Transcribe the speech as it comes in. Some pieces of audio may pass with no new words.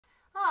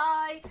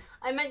Hi,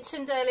 I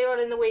mentioned earlier on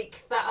in the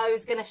week that I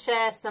was going to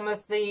share some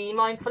of the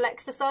mindful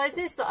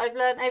exercises that I've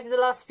learned over the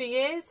last few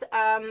years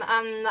and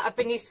that have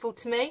been useful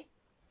to me.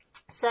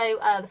 So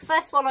the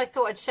first one I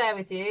thought I'd share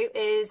with you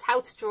is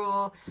how to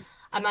draw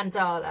a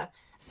mandala.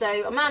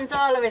 So a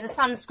mandala is a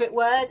Sanskrit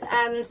word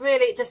and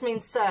really it just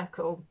means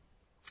circle.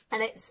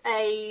 And it's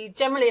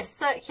generally a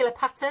circular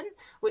pattern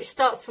which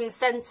starts from the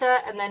centre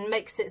and then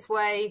makes its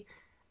way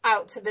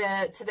out to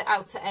the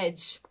outer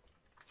edge.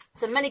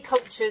 So many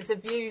cultures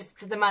have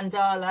used the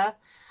mandala.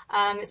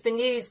 It's been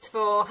used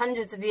for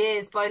hundreds of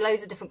years by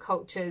loads of different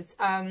cultures,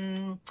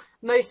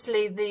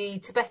 mostly the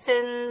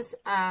Tibetans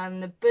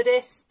and the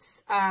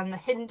Buddhists and the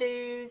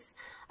Hindus,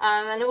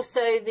 and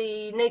also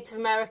the Native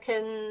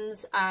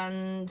Americans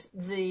and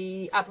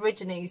the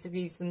Aborigines have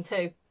used them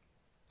too.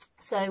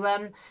 So,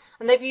 and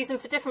they've used them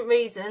for different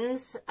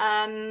reasons,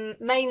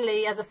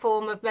 mainly as a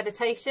form of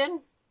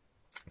meditation,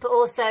 but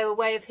also a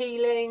way of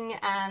healing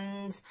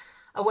and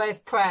a way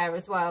of prayer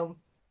as well.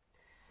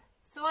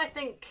 So I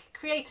think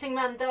creating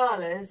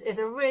mandalas is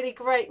a really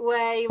great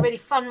way, really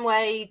fun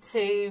way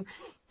to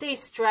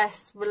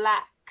de-stress,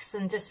 relax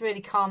and just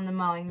really calm the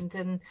mind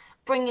and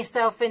bring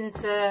yourself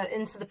into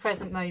the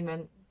present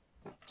moment.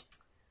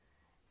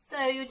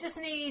 So you just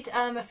need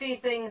a few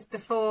things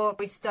before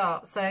we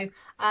start. So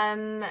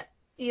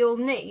you'll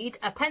need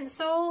a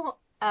pencil,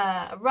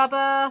 a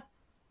rubber,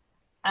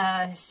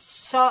 a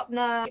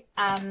sharpener,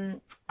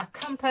 a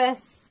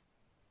compass,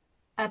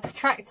 a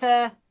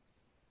protractor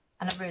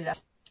and a ruler.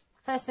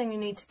 First thing you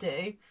need to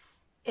do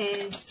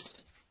is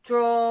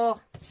draw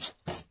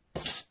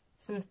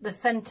the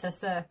centre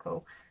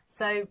circle.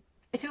 So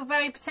if you're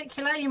very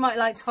particular, you might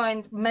like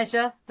to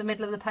measure the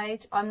middle of the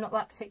page. I'm not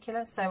that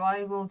particular, so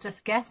I will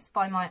just guess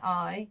by my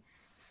eye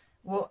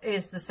what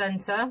is the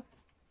centre.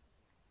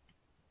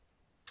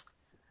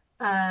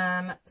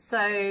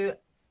 So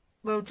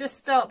we'll just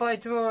start by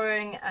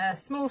drawing a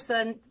small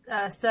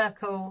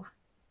circle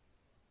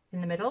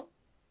in the middle.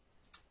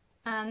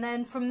 And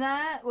then from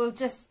there we'll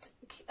just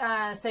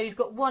so you've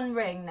got one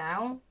ring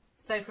now,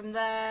 so from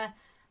there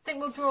I think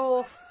we'll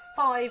draw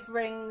 5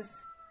 rings,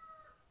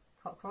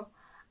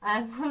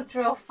 and we'll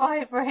draw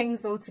 5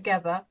 rings all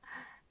together.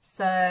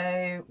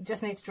 So we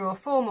just need to draw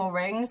 4 more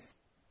rings,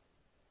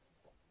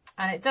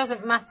 and it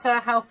doesn't matter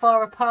how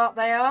far apart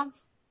they are,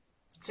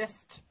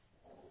 just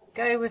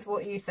go with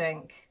what you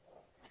think.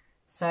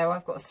 So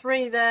I've got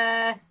 3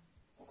 there,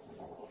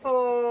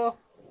 4,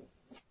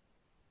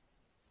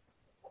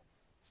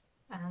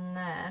 and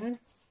then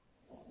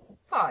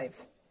 5.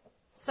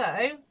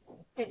 So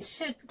it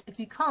should, if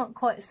you can't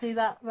quite see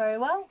that very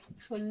well,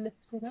 I'll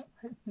lift it up,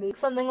 hopefully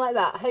something like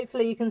that.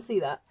 Hopefully you can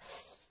see that.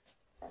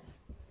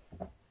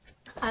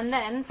 And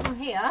then from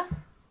here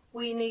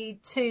we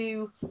need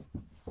to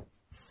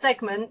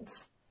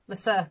segment the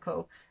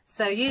circle.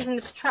 So using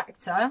the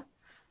protractor,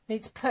 you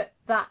need to put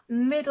that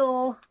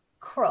middle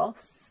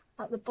cross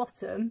at the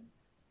bottom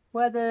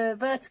where the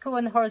vertical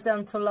and the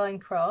horizontal line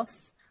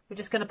cross. We're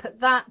just going to put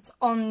that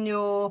on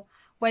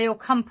where your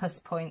compass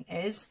point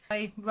is,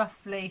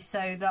 roughly,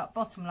 so that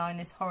bottom line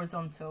is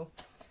horizontal.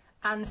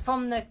 And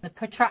from the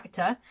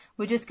protractor,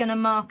 we're just going to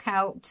mark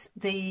out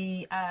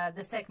the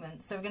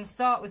segment. So we're going to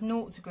start with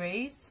 0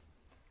 degrees,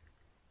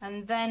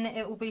 and then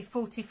it will be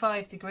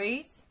 45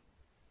 degrees,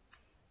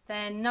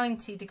 then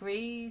 90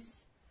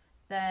 degrees,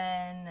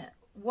 then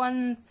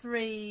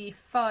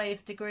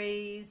 135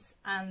 degrees,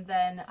 and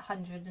then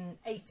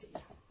 180.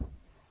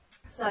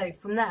 So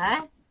from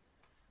there,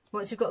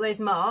 once you've got those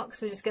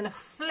marks, we're just going to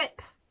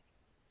flip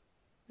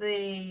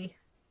the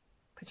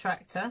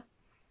protractor.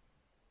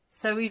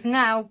 So we've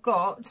now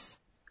got,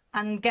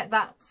 and get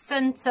that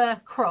centre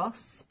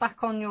cross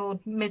back on your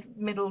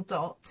middle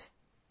dot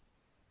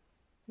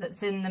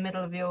that's in the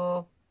middle of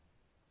your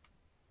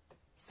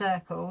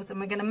circles, and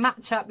we're going to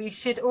match up. You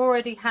should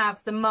already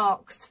have the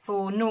marks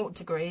for 0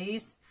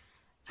 degrees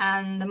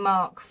and the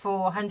mark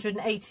for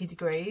 180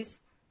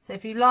 degrees. So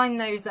if you line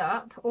those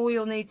up, all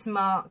you'll need to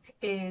mark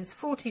is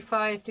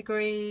 45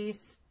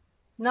 degrees,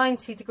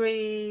 90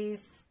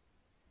 degrees,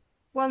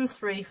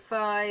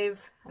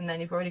 135, and then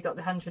you've already got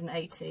the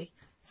 180.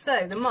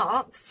 So the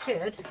marks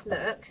should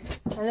look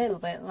a little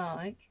bit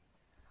like,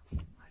 I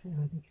don't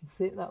know if you can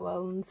see it that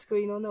well on the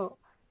screen or not,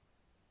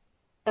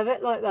 a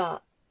bit like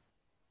that.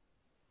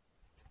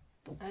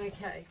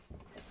 Okay,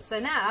 so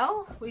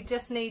now we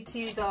just need to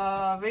use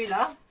our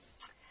ruler,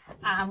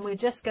 and we're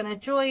just going to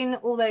join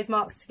all those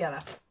marks together.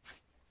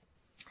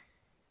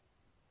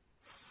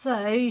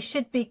 So you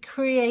should be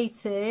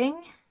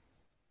creating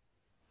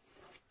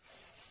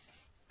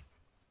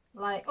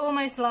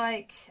almost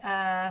like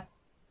a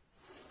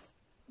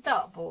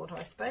dartboard,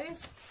 I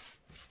suppose.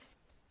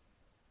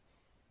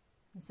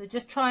 So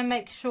just try and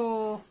make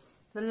sure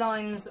the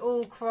lines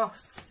all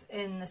cross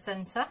in the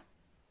centre,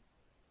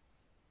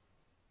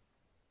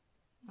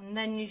 and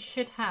then you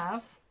should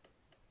have,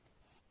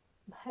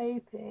 I'm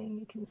hoping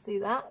you can see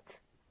that.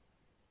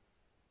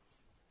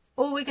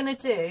 All we're going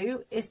to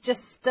do is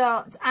just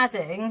start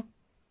adding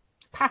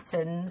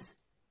patterns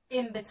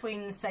in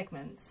between the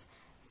segments.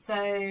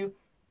 So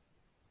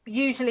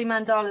usually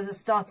mandalas are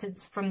started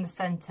from the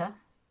center,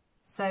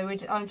 so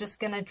I'm just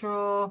going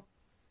to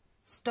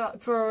start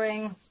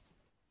drawing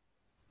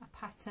a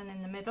pattern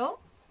in the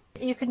middle.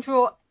 You can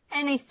draw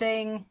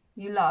anything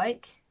you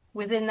like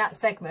within that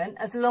segment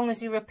as long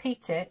as you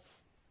repeat it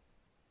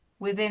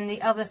within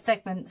the other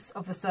segments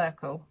of the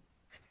circle.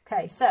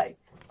 Okay, so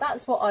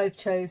that's what I've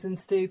chosen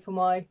to do for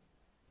my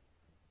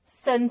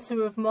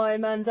center of my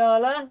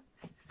mandala,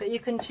 but you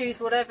can choose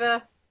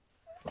whatever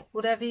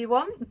you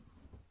want.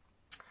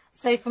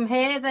 So from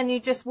here, then you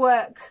just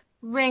work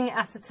ring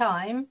at a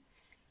time.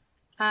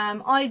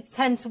 I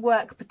tend to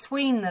work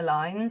between the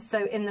lines,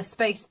 so in the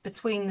space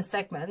between the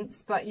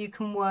segments, but you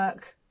can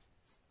work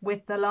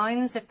with the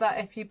lines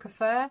if you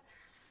prefer.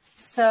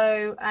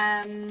 So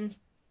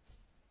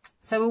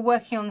so we're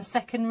working on the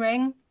second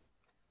ring.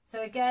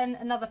 So again,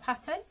 another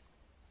pattern,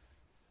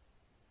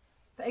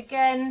 but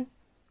again,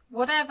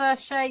 whatever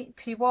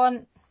shape you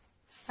want,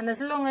 and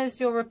as long as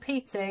you're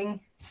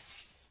repeating.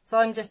 So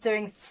I'm just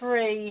doing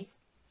three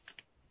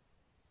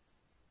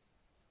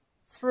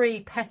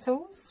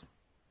petals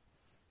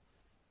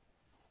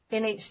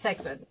in each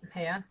segment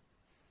here.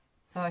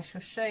 So I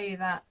shall show you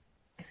that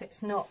if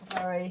it's not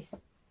very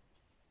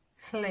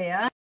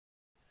clear.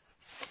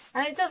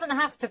 And it doesn't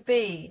have to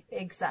be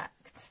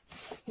exact.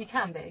 You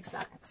can be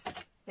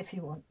exact if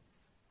you want.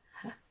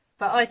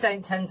 But I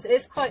don't tend to.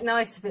 It's quite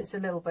nice if it's a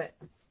little bit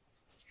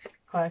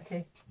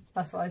quirky.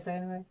 That's what I say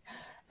anyway.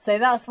 So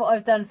that's what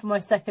I've done for my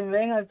second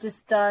ring. I've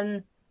just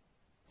done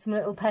some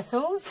little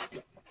petals.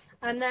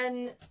 And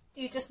then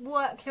you just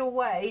work your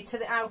way to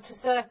the outer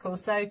circle.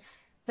 So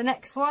the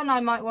next one, I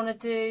might want to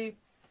do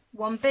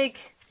one big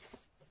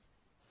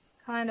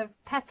kind of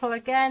petal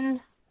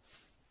again.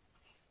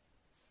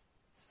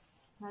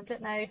 I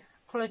don't know,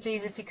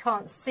 apologies if you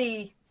can't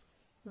see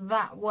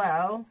that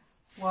well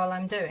while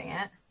I'm doing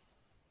it.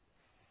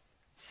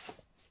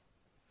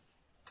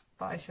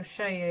 But I shall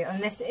show you.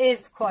 And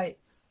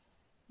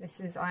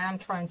I am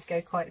trying to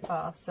go quite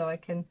fast so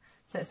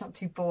it's not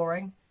too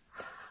boring.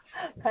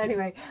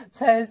 Anyway,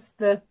 there's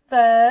the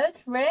third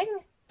ring.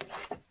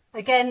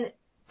 Again,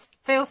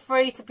 feel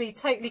free to be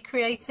totally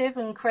creative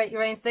and create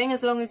your own thing.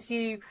 As long as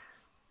you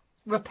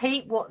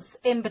repeat what's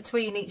in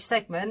between each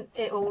segment,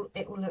 it will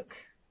look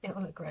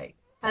great.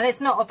 And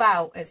it's not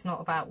about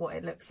what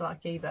it looks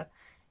like either.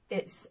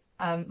 It's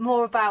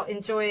more about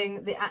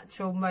enjoying the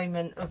actual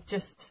moment of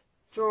just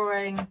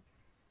drawing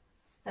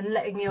and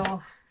letting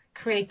your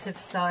creative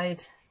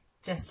side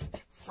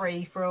just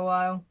free for a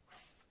while.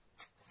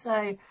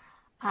 So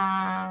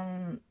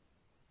I'm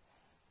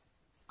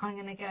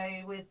going to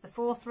go with the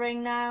fourth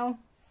ring now.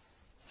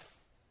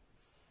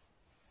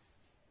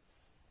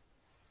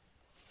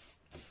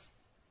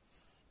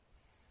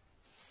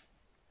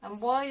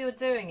 And while you're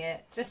doing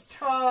it, just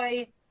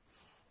try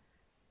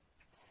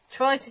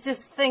to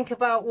just think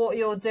about what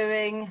you're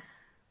doing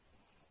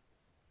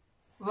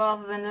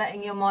rather than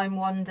letting your mind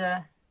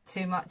wander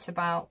too much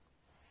about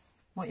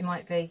what you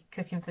might be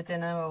cooking for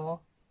dinner,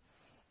 or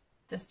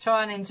just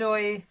try and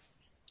enjoy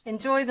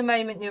the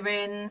moment you're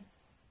in.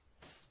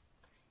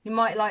 You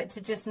might like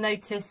to just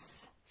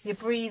notice your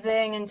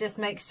breathing and just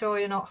make sure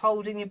you're not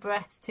holding your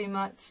breath too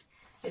much.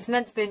 It's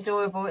meant to be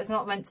enjoyable. It's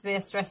not meant to be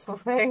a stressful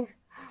thing.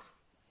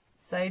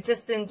 So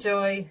just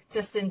enjoy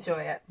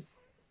it.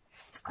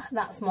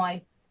 That's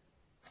my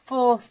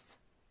fourth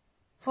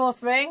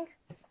ring.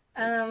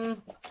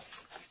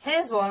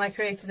 Here's one I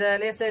created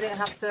earlier, so I didn't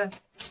have to.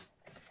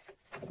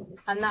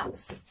 And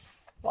that's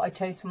what I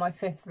chose for my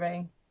fifth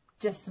ring.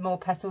 Just some more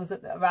petals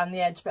around the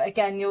edge. But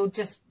again, you'll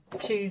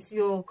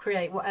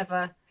create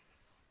whatever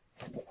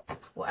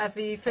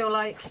you feel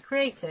like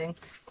creating.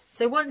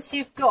 So once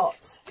you've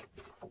got,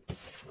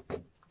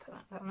 put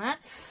that down there.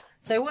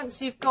 So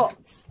once you've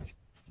got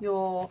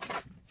your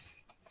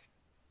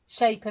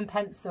shape in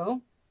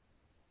pencil,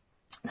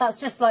 that's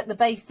just like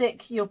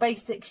your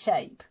basic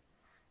shape.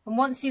 And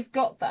once you've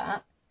got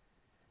that,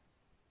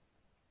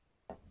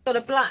 got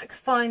a black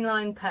fine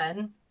line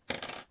pen.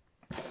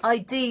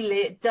 Ideally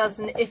it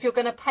doesn't, if you're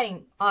going to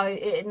paint,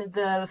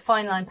 the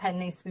fine line pen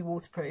needs to be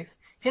waterproof.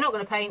 If you're not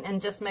going to paint,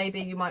 and just maybe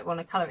you might want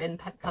to colour it in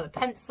coloured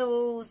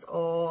pencils,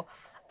 or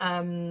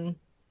you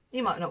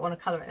might not want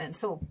to colour it in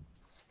at all.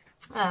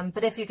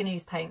 But if you're going to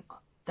use paint,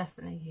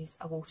 definitely use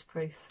a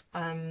waterproof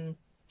pen.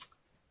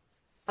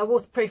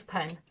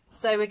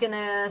 So we're going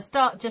to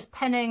start just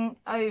penning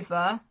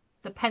over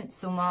the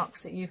pencil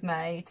marks that you've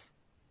made.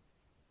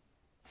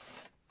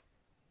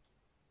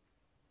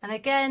 And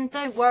again,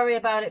 don't worry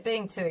about it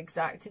being too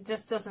exact. It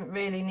just doesn't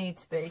really need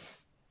to be.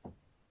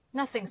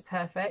 Nothing's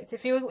perfect.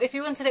 If you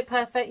wanted it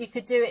perfect, you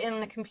could do it in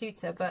the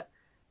computer, but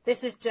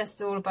this is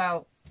just all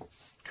about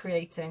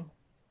creating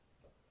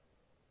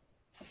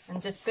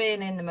and just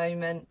being in the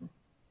moment,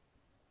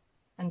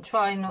 and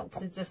try not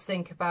to just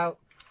think about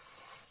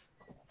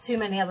too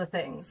many other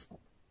things.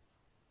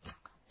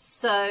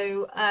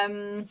 So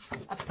I've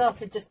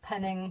started just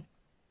penning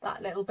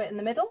that little bit in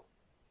the middle.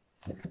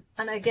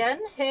 And again,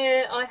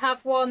 here I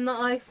have one that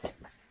I've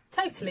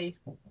totally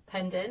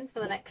penned in for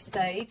the next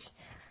stage.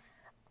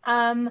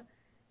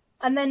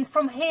 And then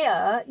from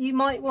here, you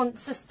might want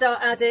to start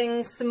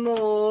adding some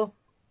more,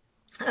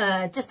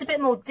 just a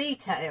bit more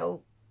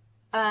detail.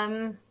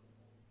 And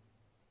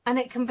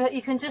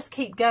you can just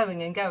keep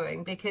going and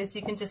going, because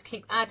you can just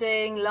keep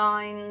adding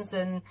lines.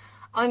 And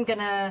I'm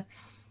gonna,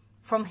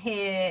 from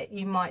here,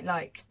 you might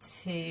like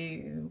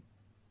to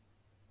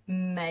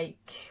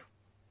make,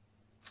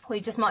 or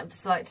you might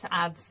just like to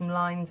add some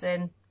lines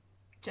in,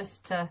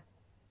 just to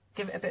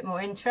give it a bit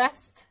more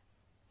interest.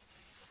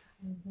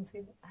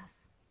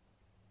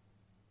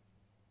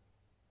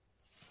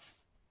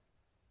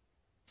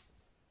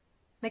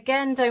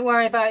 Again, don't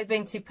worry about it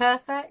being too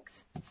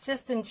perfect.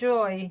 Just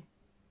enjoy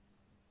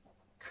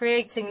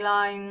creating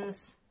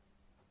lines,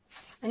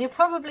 and you'll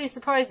probably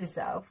surprise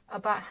yourself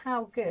about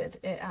how good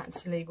it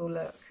actually will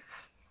look,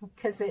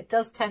 because it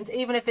does tend to,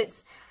 even if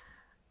it's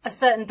a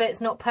certain bit's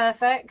not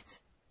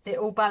perfect, it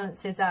all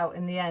balances out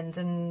in the end,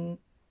 and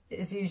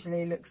it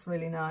usually looks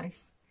really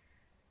nice.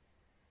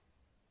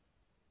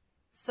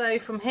 So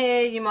from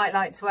here, you might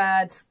like to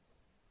add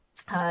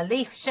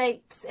leaf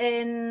shapes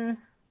in.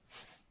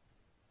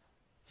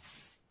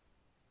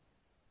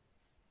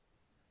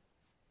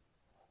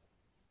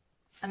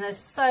 And there's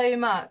so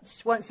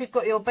much. Once you've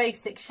got your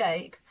basic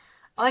shape,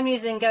 I'm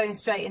using going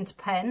straight into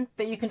pen,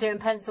 but you can do it in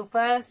pencil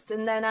first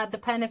and then add the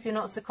pen if you're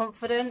not so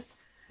confident.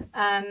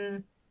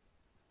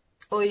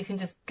 Or you can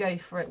just go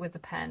for it with the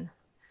pen.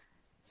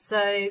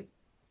 So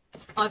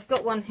I've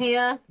got one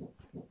here,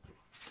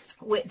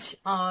 which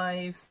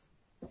I've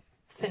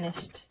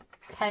finished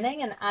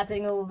penning and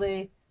adding a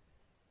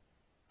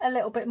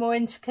little bit more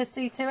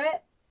intricacy to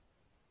it.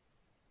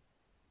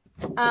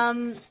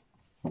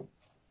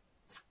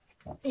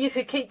 You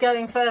could keep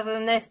going further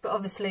than this, but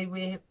obviously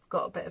we've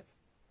got a bit of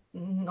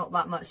not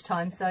that much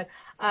time, so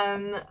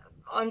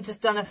I'm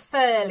just done a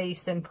fairly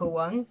simple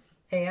one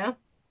here.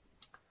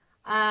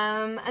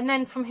 And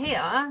then from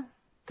here,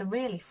 the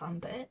really fun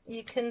bit,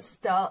 you can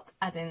start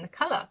adding the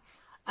colour.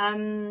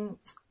 I'm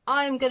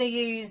going to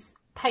use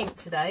paint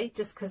today,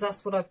 just because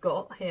that's what I've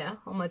got here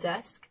on my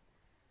desk.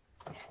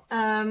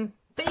 But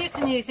you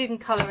can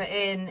colour it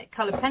in.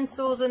 Colour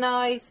pencils are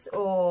nice,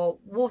 or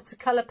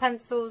watercolour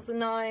pencils are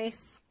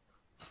nice.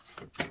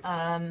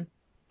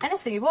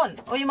 Anything you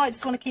want, or you might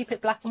just want to keep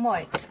it black and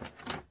white.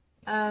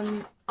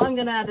 I'm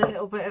going to add a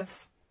little bit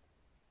of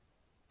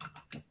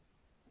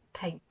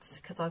paint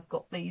because I've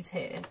got these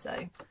here.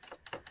 So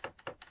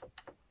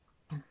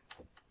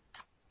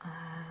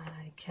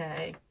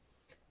okay,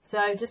 so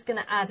I'm just going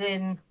to add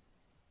in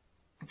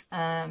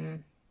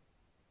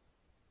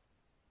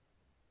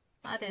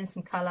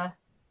some colour.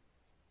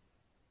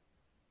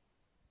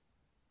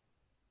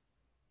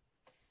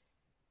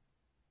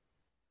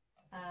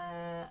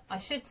 I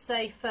should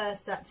say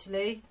first,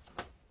 actually,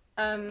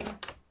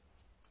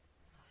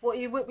 what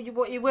you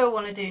will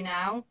want to do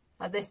now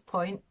at this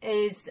point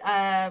is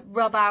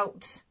rub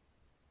out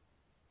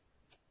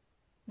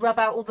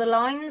all the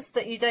lines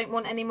that you don't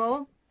want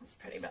anymore. That's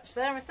pretty much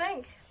there, I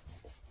think.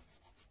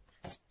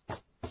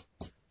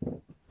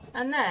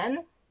 And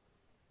then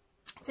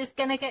just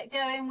gonna get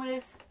going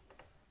with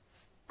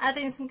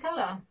adding some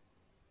colour.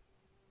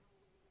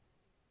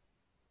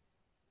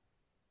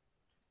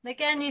 And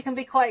again, you can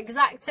be quite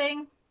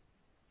exacting.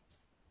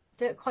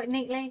 Do it quite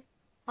neatly.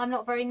 I'm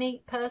not a very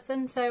neat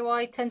person, so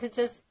I tend to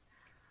just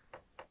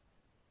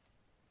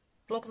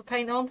blob the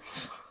paint on.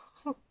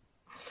 But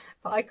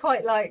I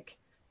quite like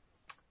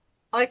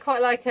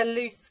a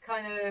loose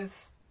kind of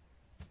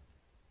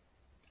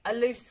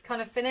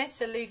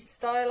finish, a loose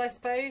style, I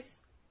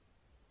suppose.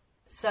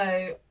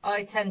 So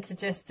I tend to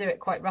just do it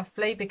quite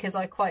roughly because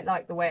I quite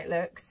like the way it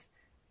looks.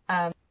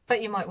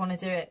 But you might want to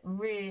do it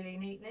really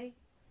neatly.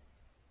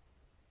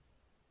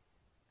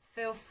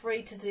 Feel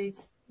free to do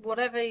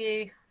whatever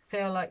you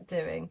feel like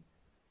doing.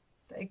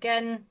 But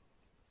again,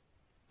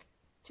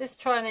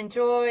 just try and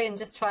enjoy and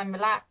just try and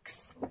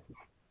relax.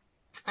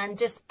 And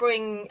just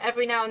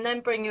every now and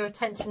then bring your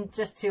attention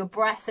just to your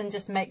breath, and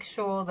just make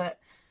sure that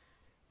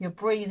you're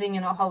breathing,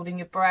 you're not holding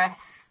your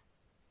breath.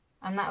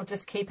 And that'll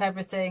just keep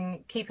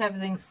everything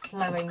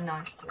flowing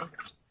nicely.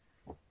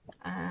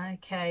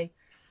 Okay,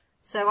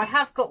 so I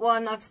have got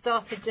one. I've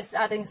started just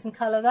adding some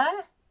colour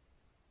there.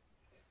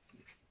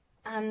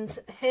 And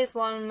here's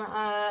one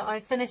I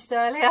finished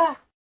earlier.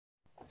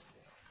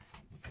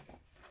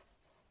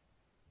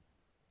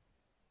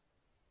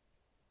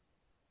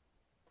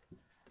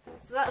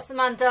 So that's the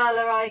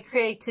mandala I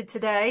created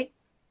today.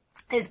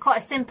 It's quite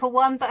a simple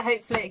one, but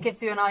hopefully it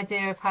gives you an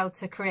idea of how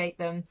to create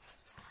them.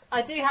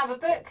 I do have a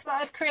book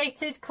that I've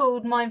created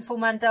called Mindful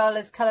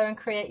Mandalas, Colour and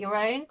Create Your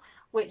Own,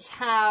 which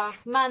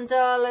have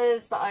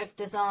mandalas that I've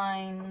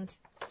designed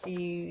for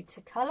you to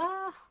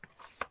colour.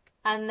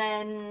 And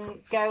then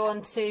go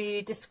on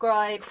to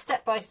describe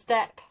step by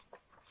step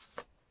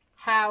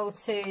how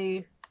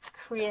to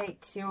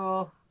create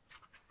your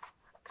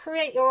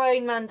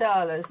own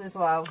mandalas as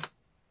well.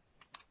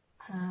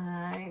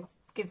 It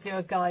gives you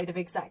a guide of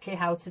exactly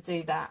how to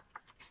do that.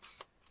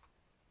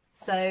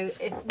 So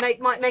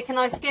it might make a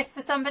nice gift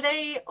for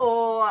somebody,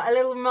 or a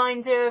little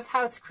reminder of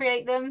how to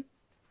create them.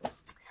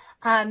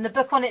 The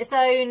book on its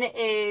own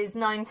is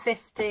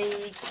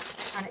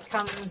 £9.50 and it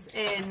comes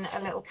in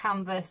a little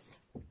canvas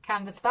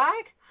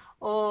bag,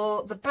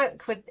 or the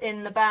book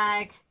within the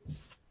bag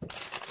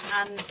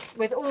and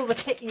with all the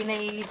kit you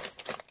need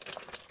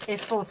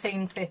is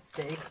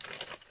 £14.50.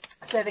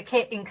 So the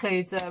kit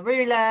includes a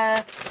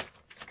ruler,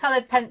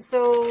 coloured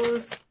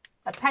pencils,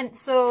 a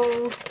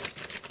pencil,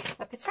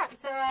 a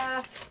protractor,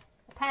 a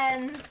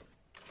pen,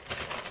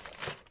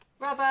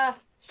 rubber,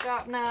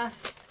 sharpener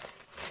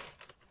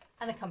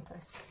and a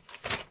compass.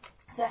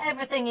 So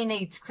everything you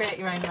need to create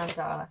your own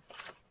mandala.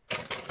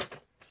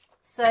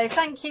 So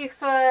thank you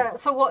for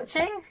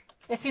watching,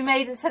 if you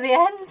made it to the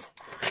end,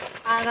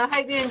 and I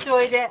hope you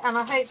enjoyed it and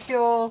I hope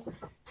you'll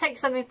take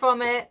something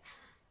from it.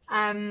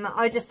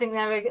 I just think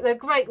they're a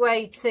great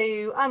way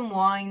to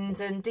unwind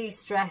and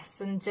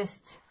de-stress and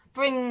just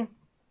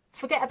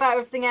forget about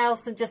everything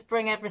else and just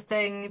bring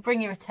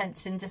your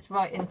attention just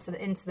right into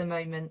the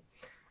moment.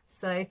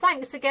 So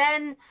thanks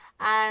again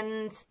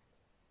and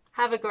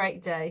have a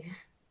great day.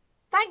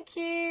 Thank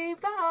you.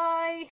 Bye.